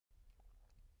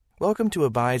Welcome to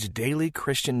Abide's Daily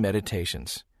Christian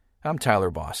Meditations. I'm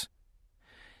Tyler Boss.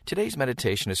 Today's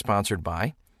meditation is sponsored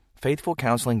by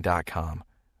FaithfulCounseling.com,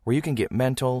 where you can get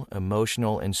mental,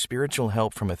 emotional, and spiritual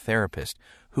help from a therapist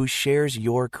who shares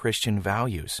your Christian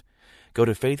values. Go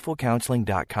to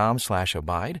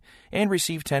FaithfulCounseling.com/abide and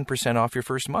receive 10% off your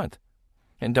first month.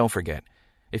 And don't forget,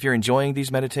 if you're enjoying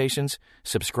these meditations,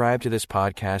 subscribe to this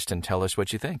podcast and tell us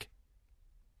what you think.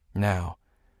 Now,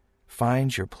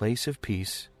 find your place of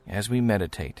peace as we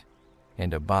meditate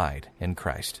and abide in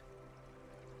Christ.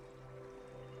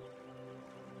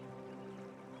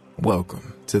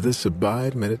 Welcome to this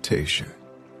Abide Meditation.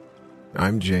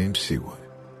 I'm James Seawood.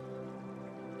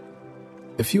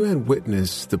 If you had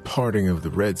witnessed the parting of the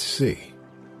Red Sea,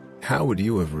 how would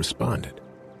you have responded?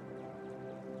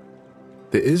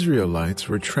 The Israelites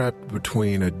were trapped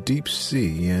between a deep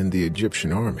sea and the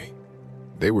Egyptian army.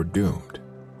 They were doomed.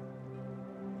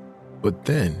 But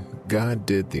then God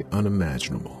did the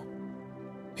unimaginable.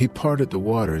 He parted the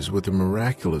waters with a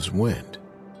miraculous wind,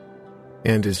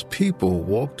 and His people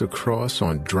walked across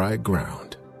on dry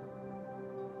ground.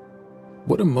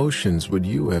 What emotions would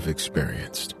you have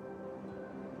experienced?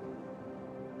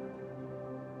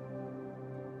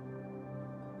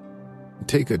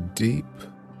 Take a deep,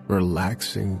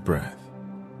 relaxing breath.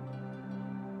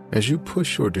 As you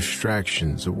push your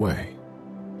distractions away,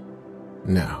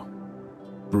 now,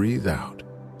 breathe out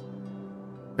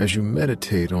as you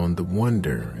meditate on the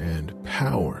wonder and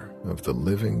power of the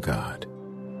living God.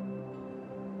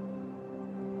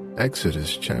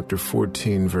 Exodus chapter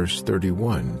 14, verse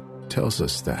 31 tells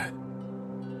us that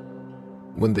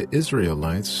when the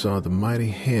Israelites saw the mighty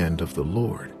hand of the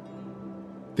Lord,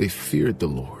 they feared the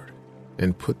Lord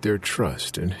and put their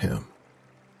trust in Him.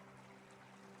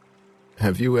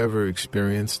 Have you ever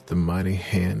experienced the mighty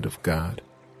hand of God?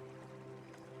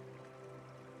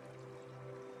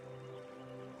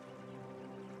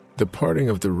 The parting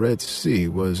of the Red Sea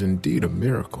was indeed a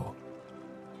miracle,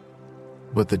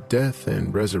 but the death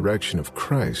and resurrection of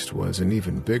Christ was an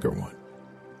even bigger one.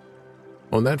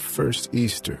 On that first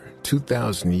Easter,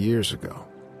 2,000 years ago,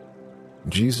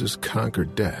 Jesus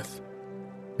conquered death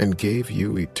and gave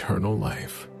you eternal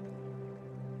life.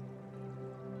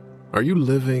 Are you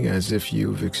living as if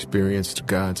you've experienced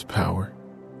God's power?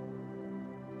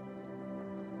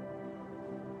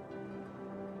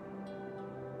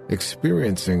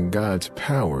 Experiencing God's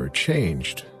power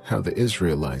changed how the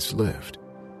Israelites lived.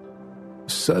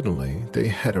 Suddenly, they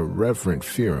had a reverent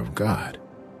fear of God.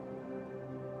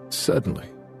 Suddenly,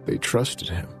 they trusted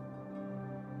Him.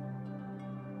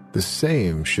 The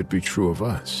same should be true of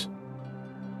us.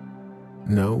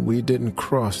 No, we didn't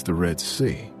cross the Red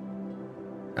Sea.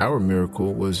 Our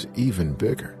miracle was even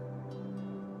bigger.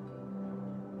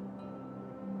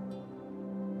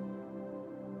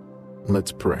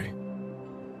 Let's pray.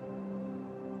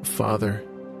 Father,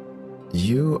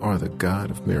 You are the God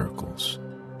of miracles.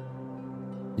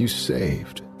 You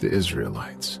saved the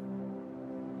Israelites,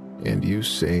 and You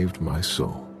saved my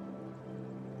soul.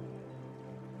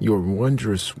 Your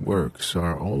wondrous works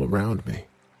are all around me,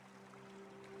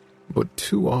 but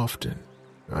too often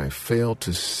I fail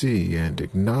to see and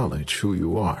acknowledge who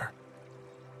You are.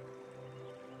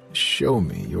 Show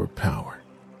me Your power.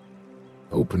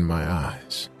 Open my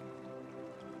eyes.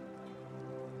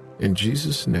 In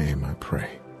Jesus' name I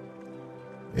pray.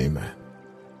 Amen.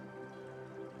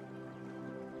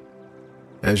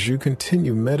 As you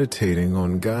continue meditating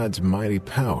on God's mighty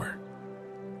power,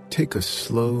 take a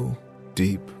slow,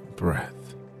 deep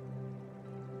breath,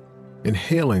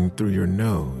 inhaling through your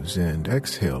nose and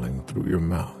exhaling through your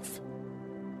mouth.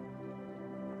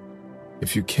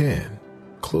 If you can,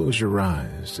 close your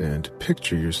eyes and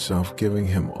picture yourself giving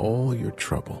Him all your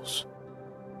troubles.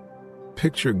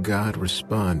 Picture God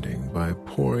responding by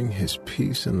pouring His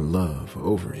peace and love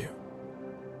over you.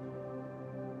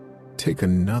 Take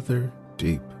another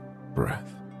deep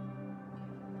breath.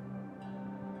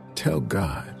 Tell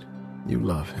God you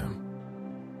love Him.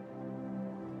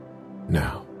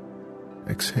 Now,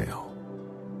 exhale.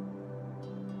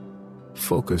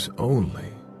 Focus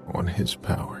only on His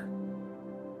power.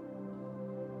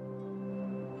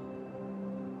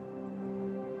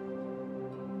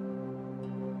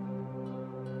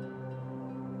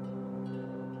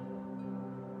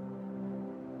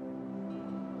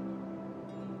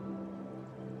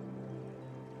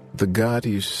 The God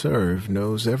you serve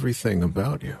knows everything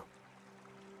about you.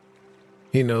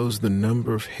 He knows the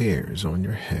number of hairs on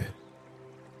your head.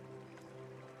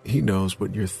 He knows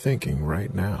what you're thinking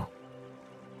right now.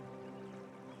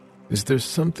 Is there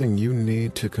something you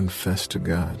need to confess to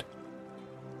God?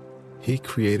 He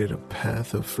created a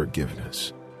path of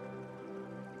forgiveness.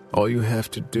 All you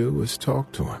have to do is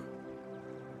talk to Him.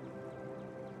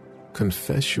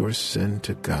 confess your sin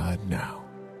to God now.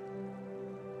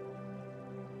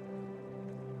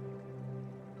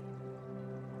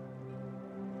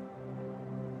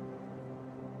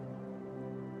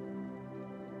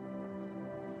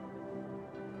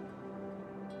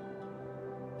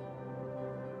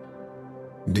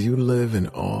 Do you live in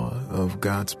awe of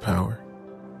God's power?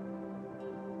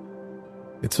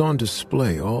 It's on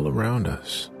display all around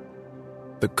us.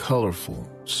 The colorful,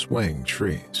 swaying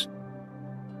trees,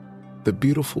 the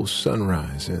beautiful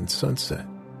sunrise and sunset,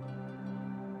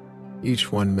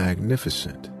 each one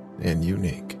magnificent and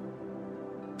unique.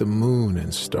 The moon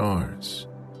and stars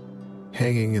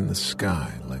hanging in the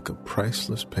sky like a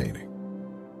priceless painting.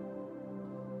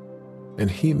 And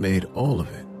He made all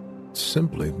of it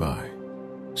simply by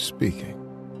speaking.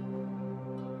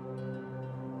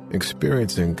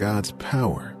 Experiencing God's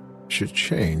power should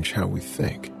change how we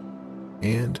think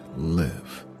and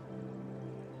live.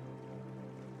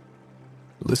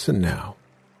 Listen now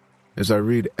as I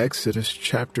read Exodus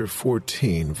chapter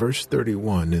 14, verse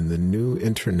 31 in the New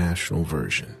International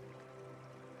Version,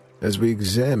 as we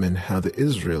examine how the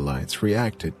Israelites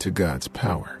reacted to God's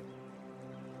power.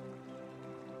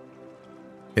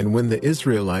 And when the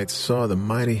Israelites saw the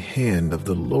mighty hand of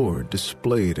the Lord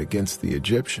displayed against the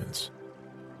Egyptians,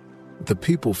 the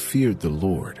people feared the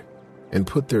Lord and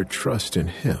put their trust in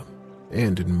Him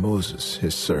and in Moses,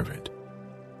 His servant.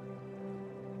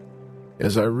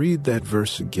 As I read that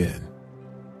verse again,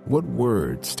 what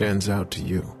word stands out to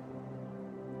you?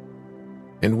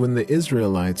 And when the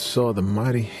Israelites saw the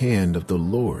mighty hand of the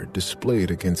Lord displayed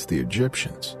against the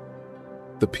Egyptians,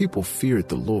 the people feared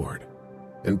the Lord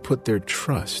and put their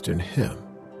trust in Him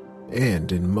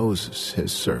and in Moses,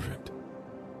 His servant.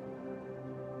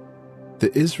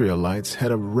 The Israelites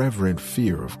had a reverent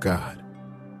fear of God.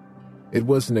 It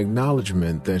was an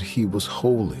acknowledgement that He was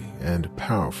holy and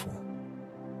powerful.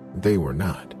 They were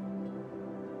not.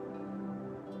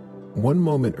 One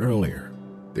moment earlier,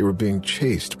 they were being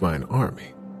chased by an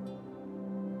army.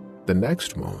 The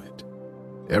next moment,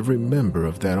 every member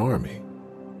of that army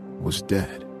was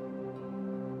dead.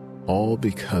 All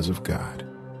because of God.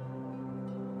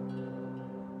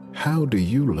 How do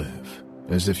you live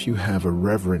as if you have a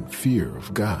reverent fear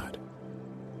of God?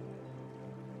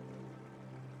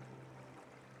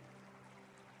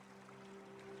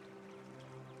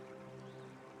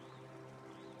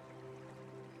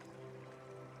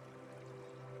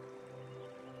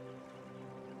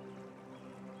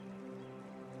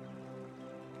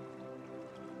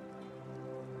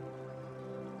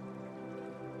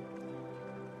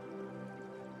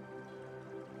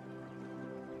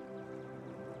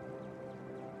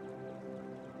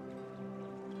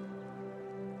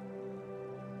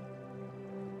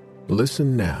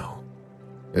 Listen now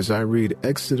as I read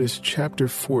Exodus chapter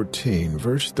 14,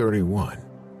 verse 31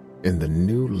 in the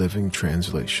New Living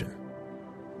Translation.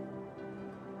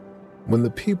 When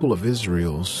the people of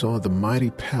Israel saw the mighty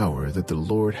power that the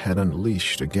Lord had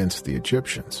unleashed against the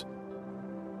Egyptians,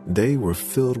 they were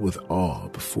filled with awe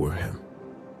before Him.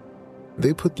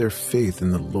 They put their faith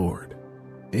in the Lord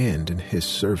and in His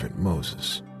servant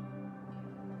Moses.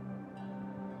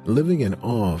 Living in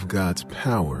awe of God's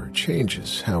power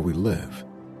changes how we live.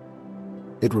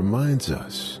 It reminds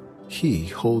us He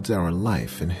holds our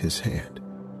life in His hand.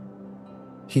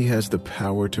 He has the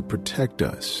power to protect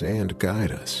us and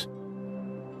guide us.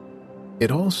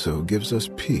 It also gives us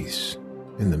peace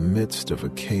in the midst of a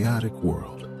chaotic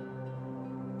world.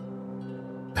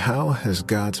 How has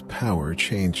God's power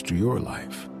changed your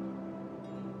life?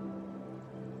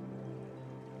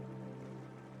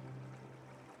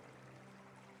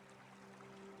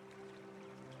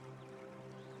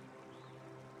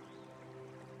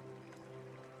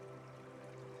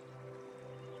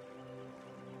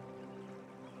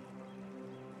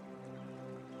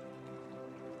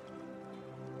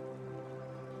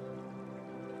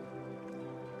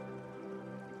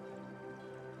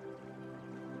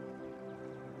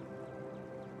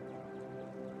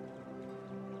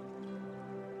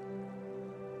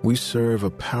 We serve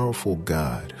a powerful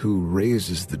God who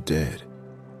raises the dead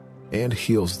and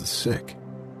heals the sick.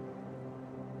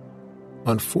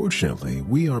 Unfortunately,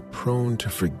 we are prone to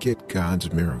forget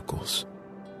God's miracles.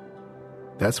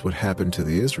 That's what happened to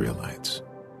the Israelites,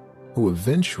 who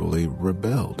eventually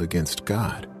rebelled against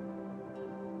God.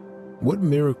 What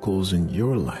miracles in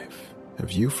your life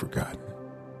have you forgotten?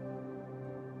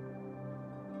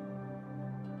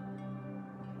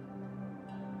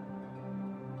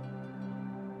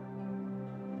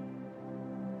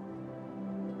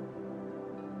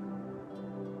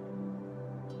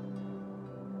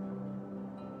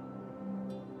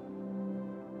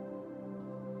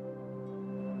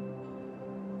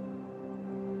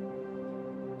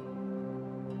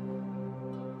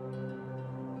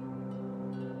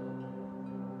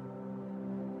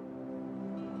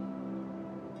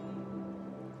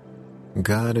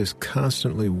 God is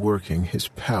constantly working His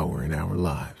power in our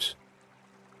lives,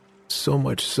 so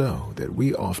much so that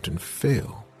we often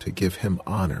fail to give Him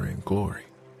honor and glory.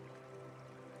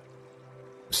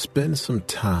 Spend some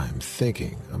time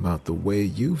thinking about the way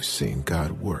you've seen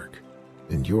God work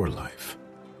in your life.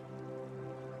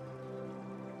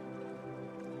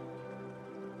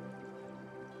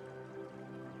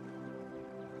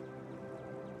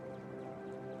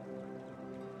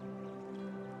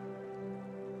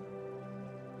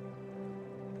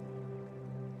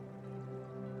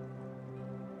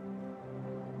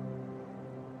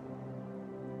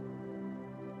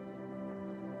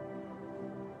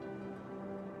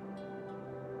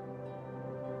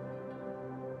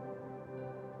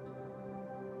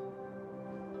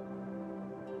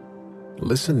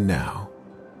 Listen now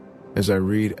as I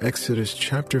read Exodus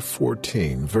chapter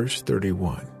 14, verse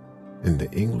 31 in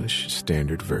the English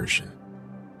Standard Version.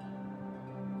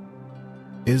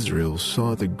 Israel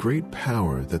saw the great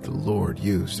power that the Lord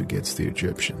used against the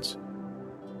Egyptians.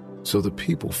 So the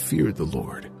people feared the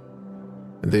Lord,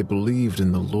 and they believed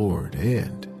in the Lord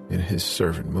and in His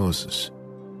servant Moses.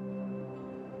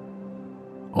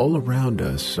 All around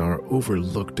us are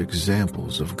overlooked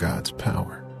examples of God's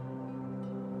power.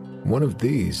 One of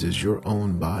these is your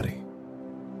own body.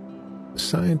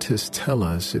 Scientists tell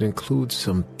us it includes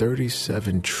some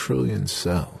 37 trillion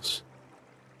cells,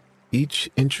 each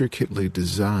intricately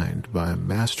designed by a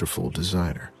masterful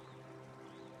designer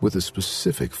with a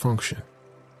specific function,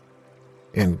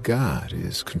 and God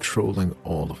is controlling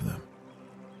all of them.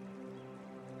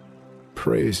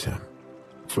 Praise Him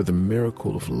for the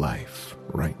miracle of life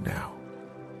right now.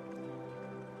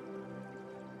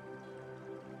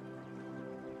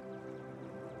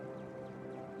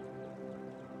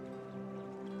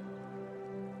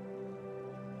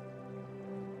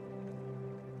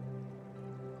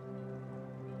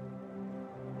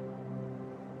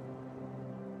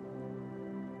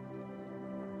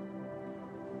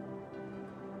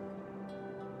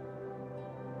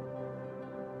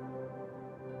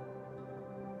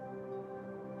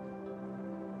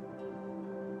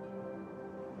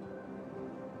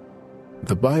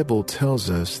 The Bible tells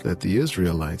us that the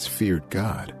Israelites feared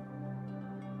God.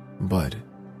 But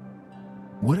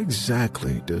what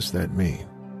exactly does that mean?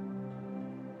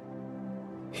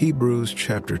 Hebrews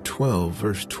chapter 12,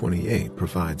 verse 28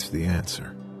 provides the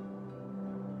answer.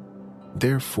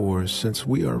 Therefore, since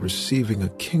we are receiving a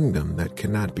kingdom that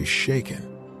cannot be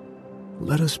shaken,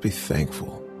 let us be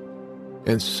thankful,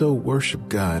 and so worship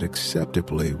God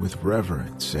acceptably with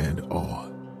reverence and awe.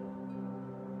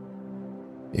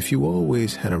 If you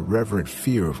always had a reverent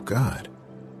fear of God,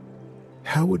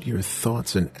 how would your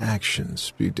thoughts and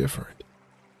actions be different?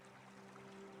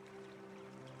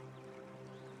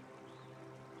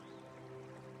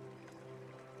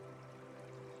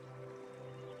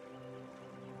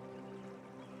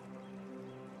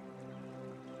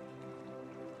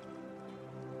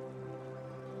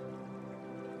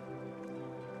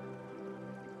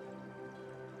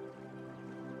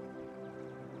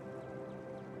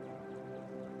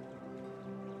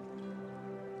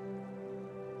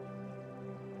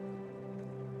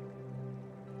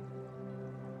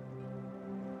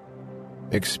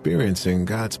 Experiencing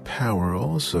God's power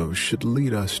also should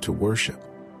lead us to worship.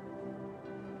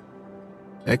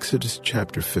 Exodus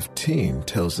chapter 15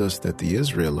 tells us that the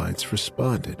Israelites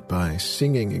responded by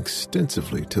singing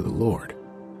extensively to the Lord,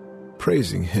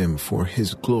 praising Him for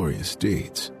His glorious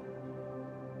deeds.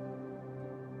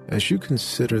 As you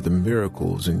consider the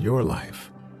miracles in your life,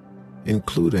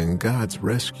 including God's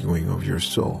rescuing of your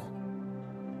soul,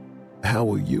 how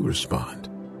will you respond?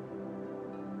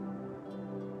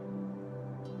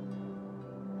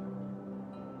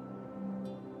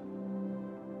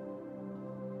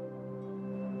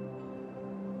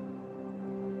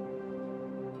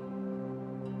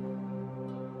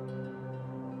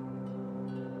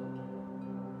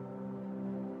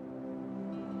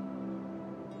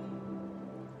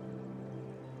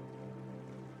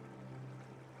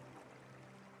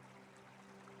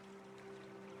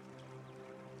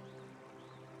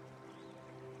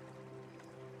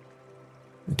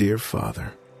 Dear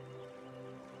Father,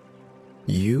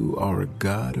 You are a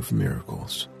God of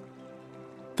miracles.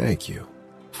 Thank You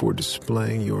for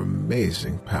displaying Your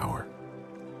amazing power.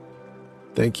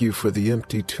 Thank You for the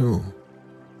empty tomb.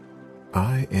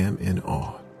 I am in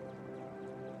awe.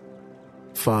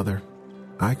 Father,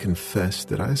 I confess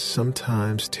that I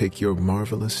sometimes take Your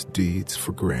marvelous deeds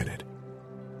for granted.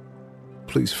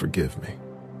 Please forgive me.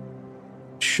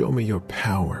 Show me Your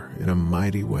power in a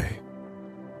mighty way.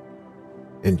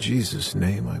 In Jesus'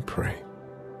 name I pray.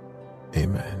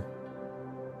 Amen.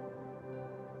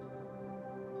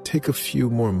 take a few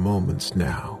more moments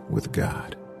now with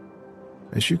God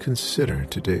as you consider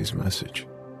today's message.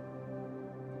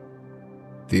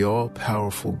 The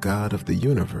all-powerful God of the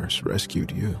universe rescued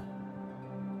you.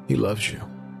 He loves you.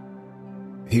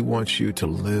 He wants you to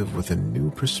live with a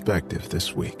new perspective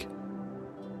this week.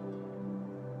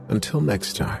 Until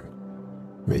next time,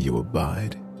 may you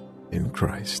abide in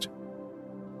Christ.